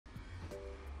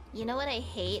You know what I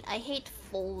hate? I hate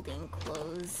folding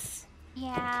clothes.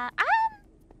 Yeah,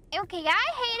 okay,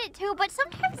 I hate it too, but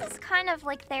sometimes it's kind of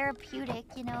like therapeutic,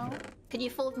 you know? Could you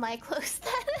fold my clothes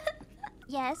then?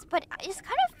 Yes, but it's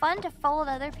kind of fun to fold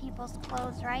other people's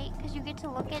clothes, right? Because you get to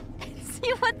look at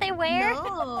see what they wear.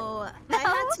 No, I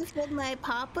had to fold my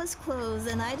papa's clothes,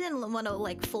 and I didn't want to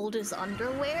like fold his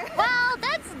underwear. Well,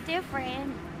 that's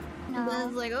different. And then I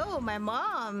was No. like, oh, my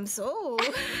mom's. Oh.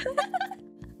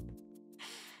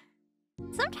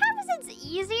 Sometimes it's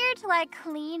easier to like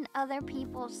clean other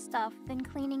people's stuff than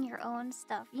cleaning your own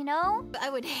stuff, you know? I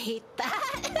would hate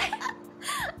that.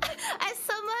 As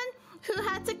someone who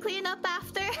had to clean up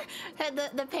after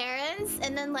the parents,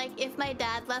 and then like if my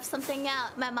dad left something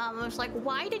out, my mom was like,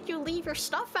 "Why did you leave your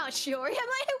stuff out, Shiori?" I'm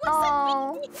like, "It wasn't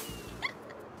me."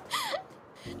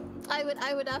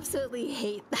 I would absolutely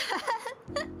hate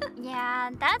that. Yeah,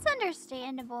 that's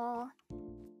understandable.